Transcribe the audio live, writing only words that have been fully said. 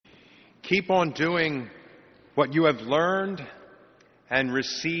Keep on doing what you have learned and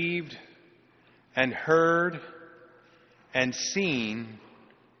received and heard and seen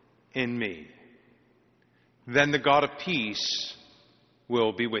in me. Then the God of peace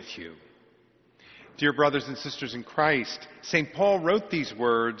will be with you. Dear brothers and sisters in Christ, St. Paul wrote these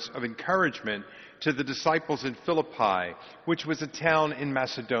words of encouragement to the disciples in Philippi, which was a town in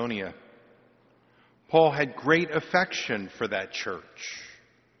Macedonia. Paul had great affection for that church.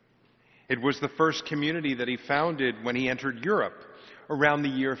 It was the first community that he founded when he entered Europe around the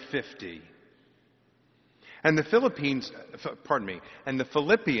year 50. And the Philippians,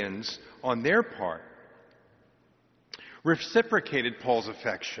 on their part, reciprocated Paul's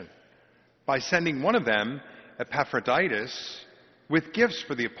affection by sending one of them, Epaphroditus, with gifts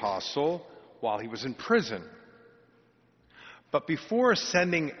for the apostle while he was in prison. But before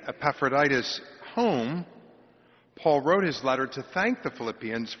sending Epaphroditus home, Paul wrote his letter to thank the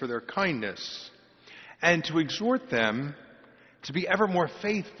Philippians for their kindness and to exhort them to be ever more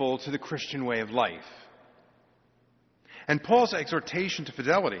faithful to the Christian way of life. And Paul's exhortation to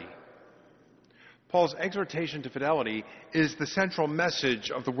fidelity is the central message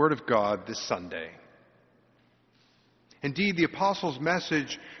of the Word of God this Sunday. Indeed, the Apostles'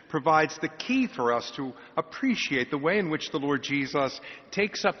 message provides the key for us to appreciate the way in which the Lord Jesus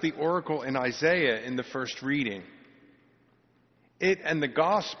takes up the oracle in Isaiah in the first reading. It and the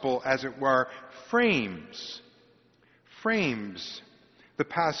gospel, as it were, frames the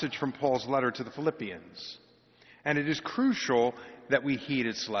passage from Paul's letter to the Philippians. And it is crucial that we heed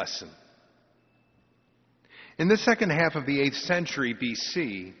its lesson. In the second half of the 8th century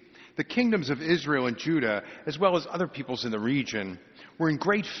BC, the kingdoms of Israel and Judah, as well as other peoples in the region, were in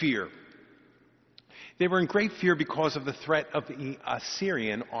great fear. They were in great fear because of the threat of the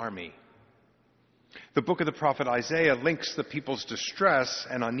Assyrian army. The book of the prophet Isaiah links the people's distress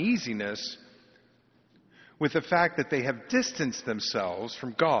and uneasiness with the fact that they have distanced themselves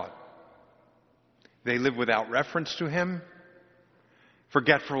from God. They live without reference to Him,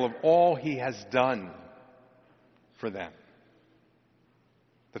 forgetful of all He has done for them.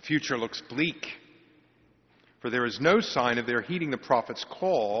 The future looks bleak, for there is no sign of their heeding the prophet's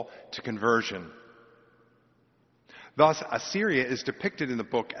call to conversion. Thus, Assyria is depicted in the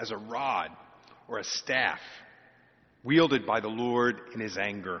book as a rod or a staff wielded by the Lord in His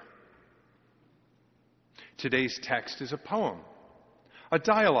anger. Today's text is a poem, a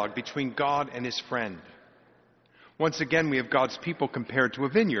dialogue between God and His friend. Once again, we have God's people compared to a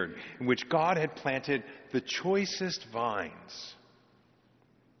vineyard in which God had planted the choicest vines.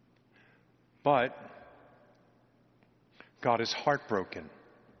 But God is heartbroken.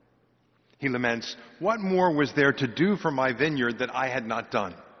 He laments, "What more was there to do for my vineyard that I had not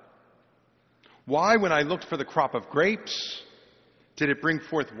done? Why, when I looked for the crop of grapes, did it bring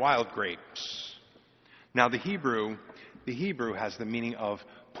forth wild grapes?" Now the Hebrew has the meaning of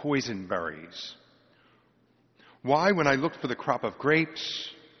poison berries. Why, when I looked for the crop of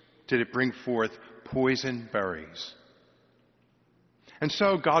grapes, did it bring forth poison berries? And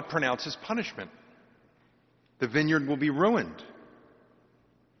so God pronounces punishment. The vineyard will be ruined.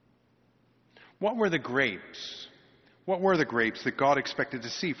 What were the grapes? What were the grapes that God expected to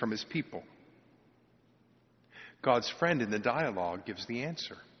see from His people? God's friend in the dialogue gives the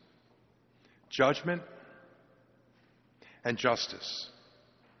answer. Judgment and justice.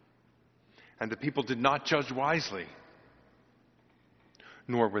 And the people did not judge wisely,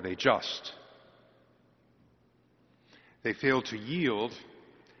 nor were they just. They failed to yield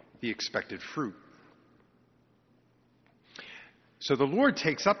the expected fruit. So the Lord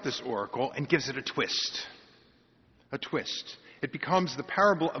takes up this oracle and gives it a twist. A twist. It becomes the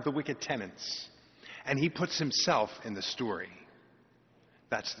parable of the wicked tenants, and He puts Himself in the story.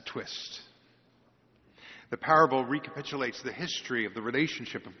 That's the twist. The parable recapitulates the history of the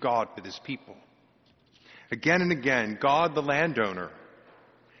relationship of God with His people. Again and again, God, the landowner,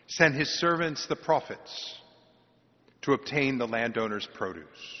 sent His servants, the prophets, to obtain the landowner's produce.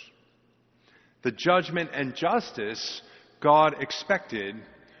 The judgment and justice God expected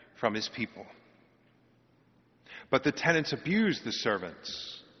from His people. But the tenants abused the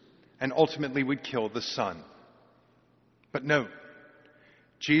servants and ultimately would kill the son. But note,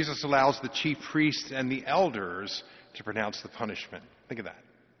 Jesus allows the chief priests and the elders to pronounce the punishment. Think of that.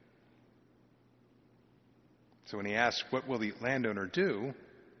 So when He asked, "What will the landowner do?"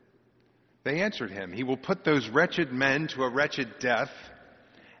 they answered Him, "He will put those wretched men to a wretched death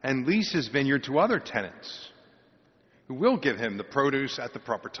and lease his vineyard to other tenants who will give him the produce at the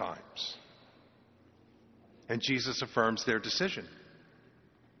proper times." And Jesus affirms their decision.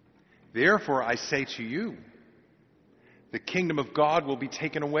 "Therefore I say to you the kingdom of God will be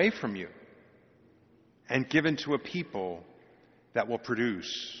taken away from you and given to a people that will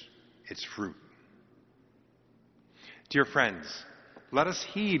produce its fruit. Dear friends, let us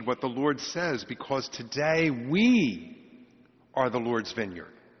heed what the Lord says, because today we are the Lord's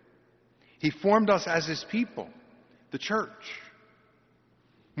vineyard. He formed us as his people, the church.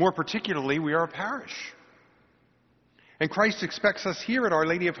 More particularly, we are a parish. And Christ expects us here at Our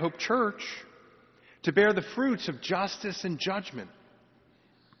Lady of Hope Church to bear the fruits of justice and judgment.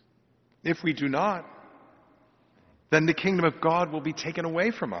 If we do not, then the kingdom of God will be taken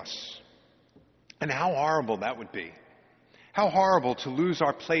away from us. And how horrible that would be. How horrible to lose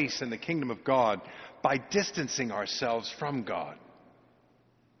our place in the kingdom of God by distancing ourselves from God,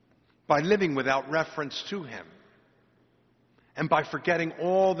 by living without reference to him, and by forgetting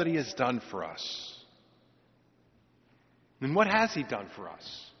all that he has done for us. And what has he done for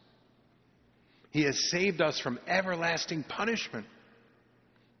us? He has saved us from everlasting punishment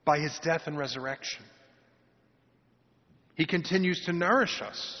by his death and resurrection. He continues to nourish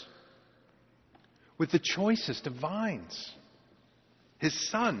us with the choicest of vines. His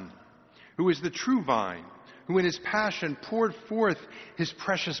Son, who is the true vine, who in his passion poured forth his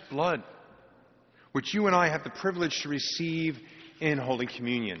precious blood, which you and I have the privilege to receive in Holy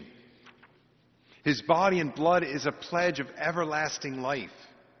Communion. His body and blood is a pledge of everlasting life,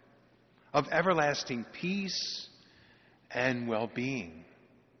 of everlasting peace and well-being.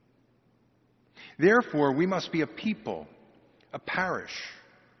 Therefore, we must be a people, a parish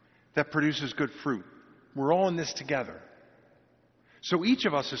that produces good fruit. We're all in this together. So each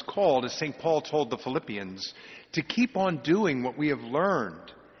of us is called, as St. Paul told the Philippians, to keep on doing what we have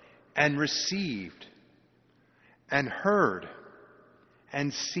learned and received and heard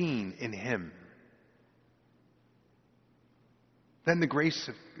and seen in him. Then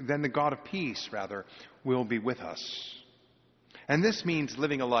the God of peace, will be with us. And this means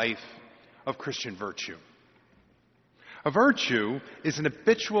living a life of Christian virtue. A virtue is an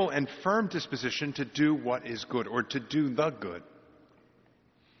habitual and firm disposition to do what is good, or to do the good.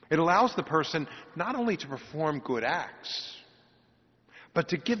 It allows the person not only to perform good acts, but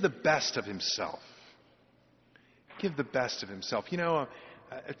to give the best of himself. Give the best of himself.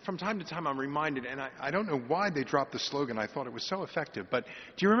 From time to time I'm reminded, and I don't know why they dropped the slogan. I thought it was so effective. But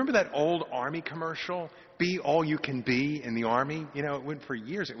do you remember that old Army commercial, Be All You Can Be in the Army? It went for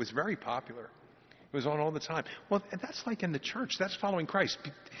years. It was very popular. It was on all the time. Well, that's like in the church. That's following Christ.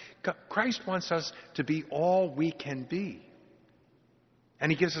 Christ wants us to be all we can be.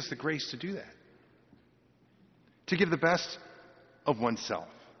 And he gives us the grace to do that. To give the best of oneself.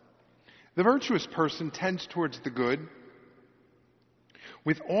 The virtuous person tends towards the good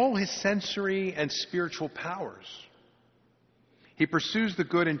with all his sensory and spiritual powers. He pursues the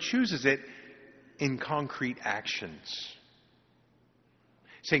good and chooses it in concrete actions.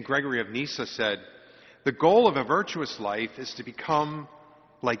 St. Gregory of Nyssa said, "The goal of a virtuous life is to become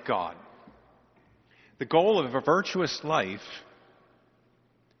like God." The goal of a virtuous life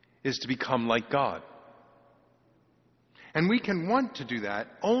is to become like God. And we can want to do that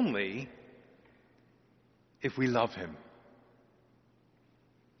only if we love him.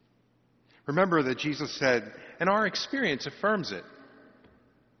 Remember that Jesus said, and our experience affirms it,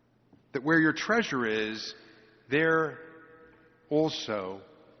 that where your treasure is, there also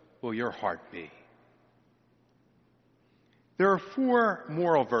will your heart be. There are 4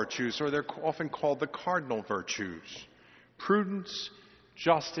 moral virtues, or they're often called the cardinal virtues: prudence,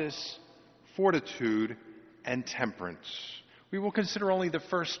 justice, fortitude, and temperance. We will consider only the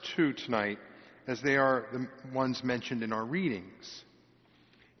first 2 tonight, as they are the ones mentioned in our readings.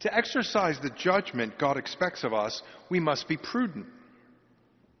 To exercise the judgment God expects of us, we must be prudent.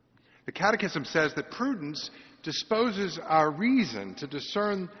 The Catechism says that prudence disposes our reason to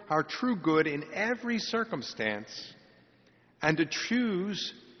discern our true good in every circumstance and to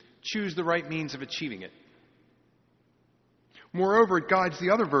choose the right means of achieving it. Moreover, it guides the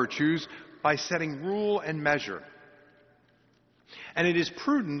other virtues by setting rule and measure. And it is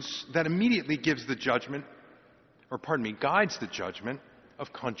prudence that immediately guides the judgment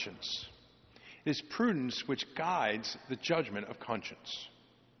of conscience. It is prudence which guides the judgment of conscience.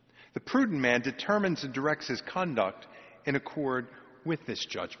 The prudent man determines and directs his conduct in accord with this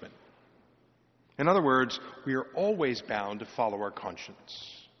judgment. In other words, we are always bound to follow our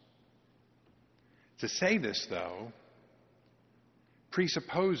conscience. To say this, though,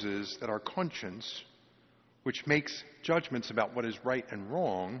 presupposes that our conscience, which makes judgments about what is right and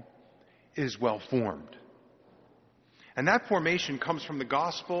wrong, is well formed. And that formation comes from the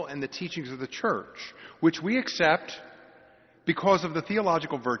gospel and the teachings of the church, which we accept because of the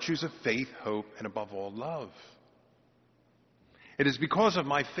theological virtues of faith, hope, and above all, love. It is because of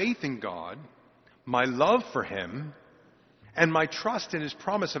my faith in God, my love for him, and my trust in his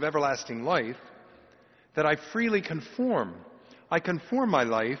promise of everlasting life that I freely conform. I conform my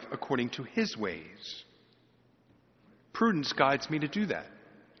life according to his ways. Prudence guides me to do that.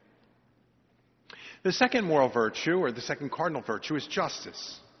 The second moral virtue, or the second cardinal virtue, is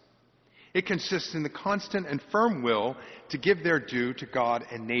justice. It consists in the constant and firm will to give their due to God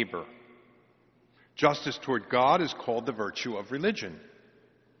and neighbor. Justice toward God is called the virtue of religion.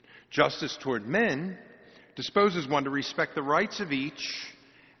 Justice toward men disposes one to respect the rights of each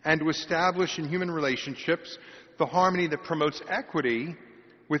and to establish in human relationships the harmony that promotes equity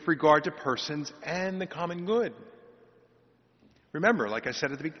with regard to persons and the common good. Remember, like I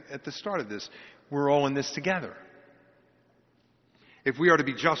said at the start of this, we're all in this together. If we are to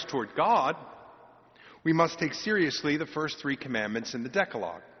be just toward God, we must take seriously the first 3 commandments in the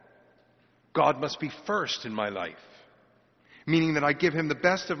Decalogue. God must be first in my life, meaning that I give him the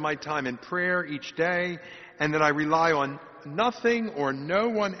best of my time in prayer each day and that I rely on nothing or no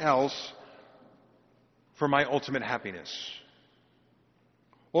one else for my ultimate happiness.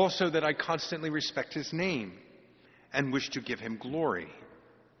 Also, that I constantly respect his name and wish to give him glory.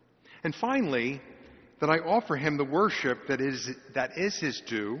 And finally, that I offer him the worship that is his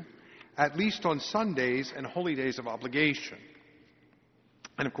due, at least on Sundays and holy days of obligation.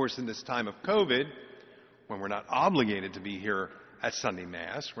 And of course, in this time of COVID, when we're not obligated to be here at Sunday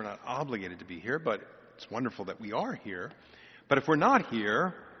Mass, we're not obligated to be here, but it's wonderful that we are here. But if we're not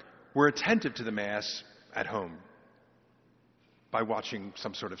here, we're attentive to the Mass at home by watching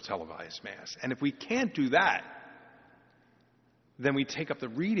some sort of televised Mass. And if we can't do that, then we take up the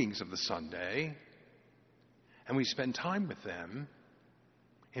readings of the Sunday and we spend time with them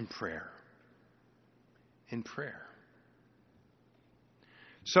in prayer. In prayer.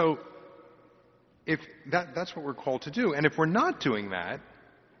 So, if that's what we're called to do. And if we're not doing that,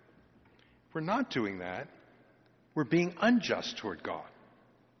 we're being unjust toward God.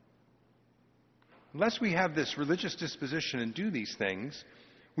 Unless we have this religious disposition and do these things,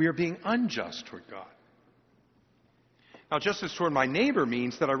 we are being unjust toward God. Now, justice toward my neighbor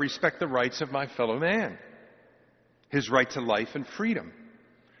means that I respect the rights of my fellow man, his right to life and freedom,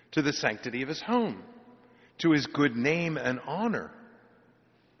 to the sanctity of his home, to his good name and honor,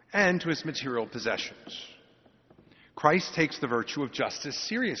 and to his material possessions. Christ takes the virtue of justice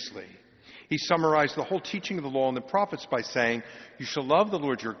seriously. He summarized the whole teaching of the law and the prophets by saying, "You shall love the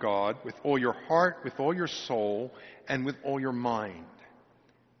Lord your God with all your heart, with all your soul, and with all your mind.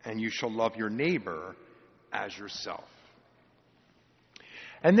 And you shall love your neighbor as yourself."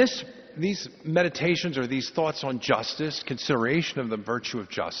 And these meditations or these thoughts on justice, consideration of the virtue of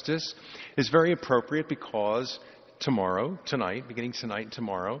justice, is very appropriate because beginning tonight and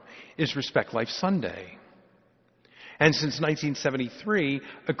tomorrow, is Respect Life Sunday. And since 1973,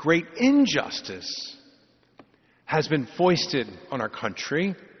 a great injustice has been foisted on our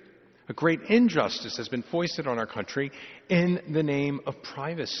country. A great injustice has been foisted on our country in the name of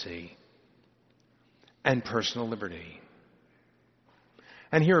privacy and personal liberty.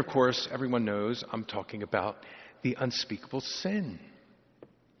 And here, of course, everyone knows I'm talking about the unspeakable sin.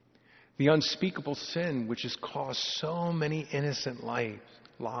 The unspeakable sin which has cost so many innocent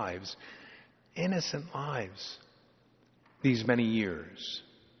lives, these many years.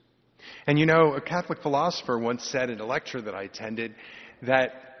 And you know, a Catholic philosopher once said in a lecture that I attended that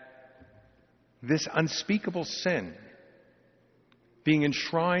this unspeakable sin, being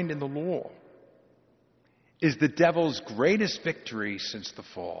enshrined in the law, is the devil's greatest victory since the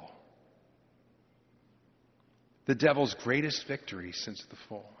fall. The devil's greatest victory since the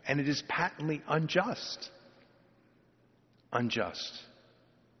fall. And it is patently unjust. Unjust.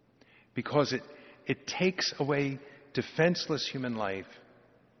 Because it takes away defenseless human life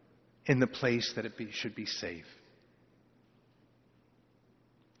in the place that it should be safe.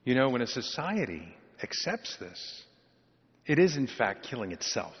 You know, when a society accepts this, it is in fact killing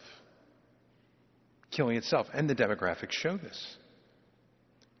itself. Killing itself. And the demographics show this.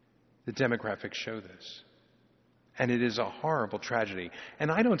 The demographics show this. And it is a horrible tragedy.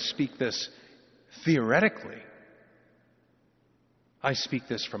 And I don't speak this theoretically. I speak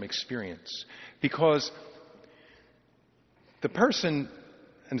this from experience. Because the person,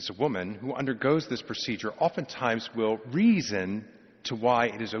 and it's a woman, who undergoes this procedure oftentimes will reason to why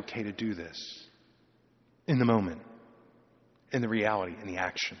it is okay to do this. In the moment. In the reality, in the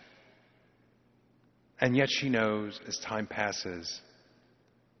action. And yet she knows, as time passes,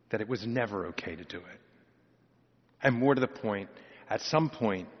 that it was never okay to do it. And more to the point, at some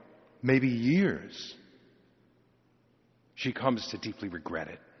point, maybe years, she comes to deeply regret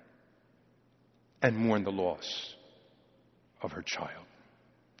it and mourn the loss of her child.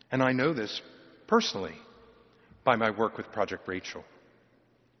 And I know this personally by my work with Project Rachel.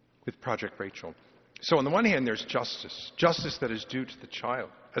 So on the one hand, there's justice that is due to the child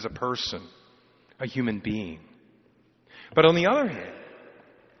as a person, a human being. But on the other hand,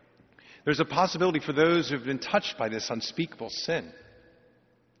 there's a possibility for those who have been touched by this unspeakable sin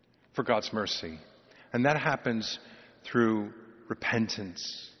for God's mercy. And that happens through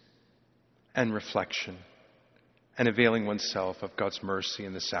repentance and reflection and availing oneself of God's mercy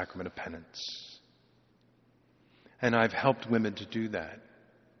in the sacrament of penance. And I've helped women to do that.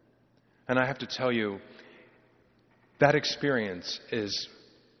 And I have to tell you, that experience is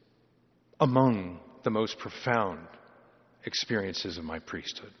among the most profound experiences of my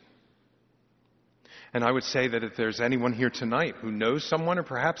priesthood. And I would say that if there's anyone here tonight who knows someone or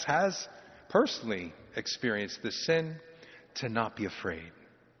perhaps has personally experienced this sin, to not be afraid.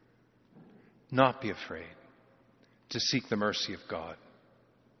 Not be afraid to seek the mercy of God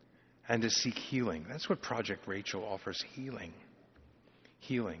and to seek healing. That's what Project Rachel offers, healing.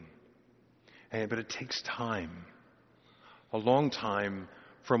 Healing. But it takes time, a long time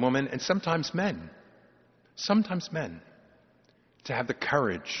for a woman, and sometimes men, to have the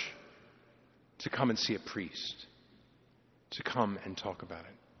courage to come and see a priest, to come and talk about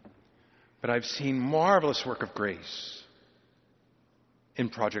it. But I've seen marvelous work of grace in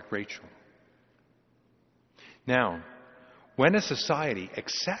Project Rachel. Now, when a society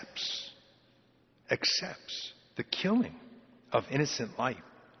accepts the killing of innocent life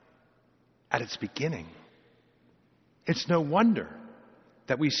at its beginning, it's no wonder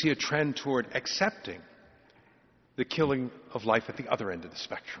that we see a trend toward accepting the killing of life at the other end of the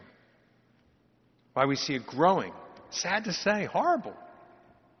spectrum. Why we see a growing, sad to say, horrible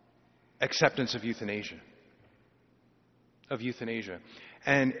acceptance of euthanasia.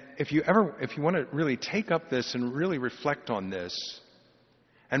 And if you want to really take up this and really reflect on this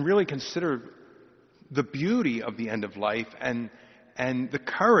and really consider the beauty of the end of life and the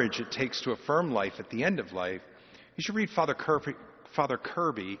courage it takes to affirm life at the end of life, you should read Father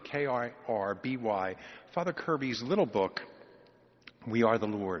Kirby, K-I-R-B-Y, Father Kirby's little book, We Are the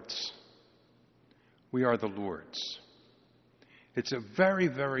Lord's. We Are the Lord's. It's a very,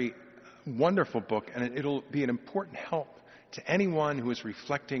 very wonderful book, and it'll be an important help to anyone who is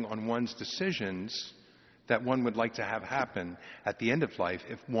reflecting on one's decisions that one would like to have happen at the end of life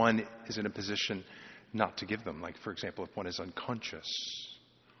if one is in a position not to give them. Like, for example, if one is unconscious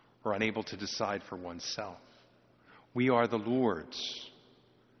or unable to decide for oneself. We Are the Lord's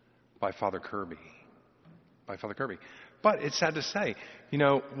by Father Kirby. But it's sad to say,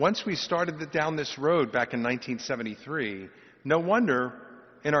 once we started down this road back in 1973, no wonder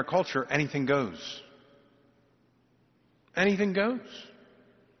in our culture anything goes. Anything goes.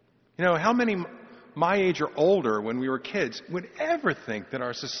 How many my age or older when we were kids would ever think that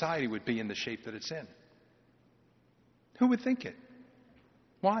our society would be in the shape that it's in? Who would think it?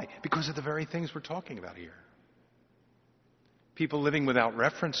 Why? Because of the very things we're talking about here. People living without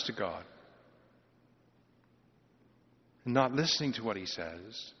reference to God. Not listening to what He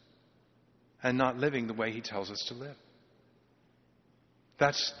says. And not living the way He tells us to live.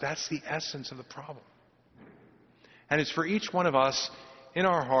 That's the essence of the problem. And it's for each one of us in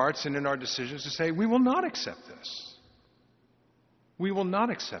our hearts and in our decisions to say, we will not accept this. We will not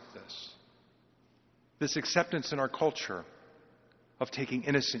accept this. This acceptance in our culture of taking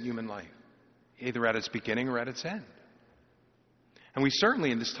innocent human life, either at its beginning or at its end. And we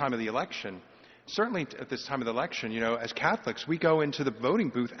certainly, at this time of the election, as Catholics, we go into the voting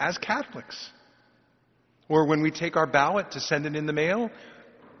booth as Catholics. Or when we take our ballot to send it in the mail,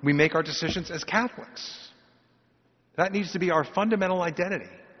 we make our decisions as Catholics. That needs to be our fundamental identity.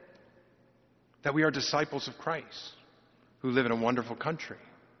 That we are disciples of Christ who live in a wonderful country.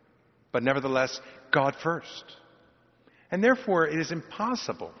 But nevertheless, God first. And therefore, it is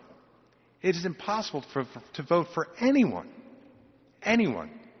impossible to vote for anyone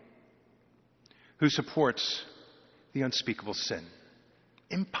who supports the unspeakable sin.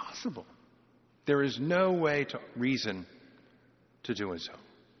 Impossible. There is no way to reason to doing so.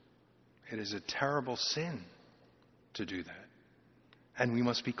 It is a terrible sin to do that. And we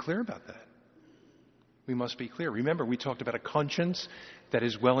must be clear about that. We must be clear. Remember, we talked about a conscience that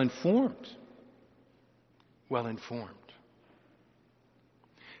is well informed. Well informed.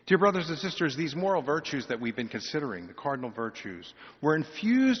 Dear brothers and sisters, these moral virtues that we've been considering, the cardinal virtues, were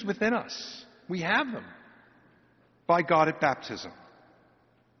infused within us. We have them by God at baptism.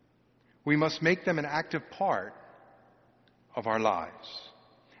 We must make them an active part of our lives.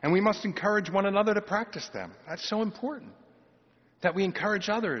 And we must encourage one another to practice them. That's so important, that we encourage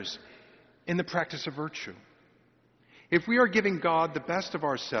others in the practice of virtue. If we are giving God the best of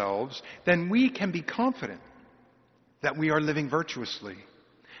ourselves, then we can be confident that we are living virtuously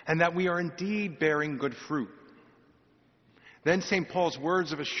and that we are indeed bearing good fruit. Then St. Paul's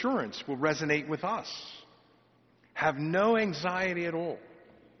words of assurance will resonate with us. Have no anxiety at all,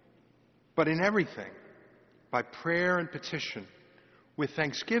 but in everything, by prayer and petition, with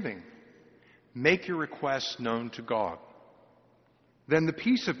thanksgiving, make your requests known to God. Then the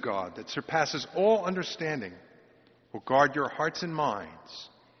peace of God that surpasses all understanding will guard your hearts and minds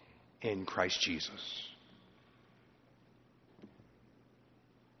in Christ Jesus.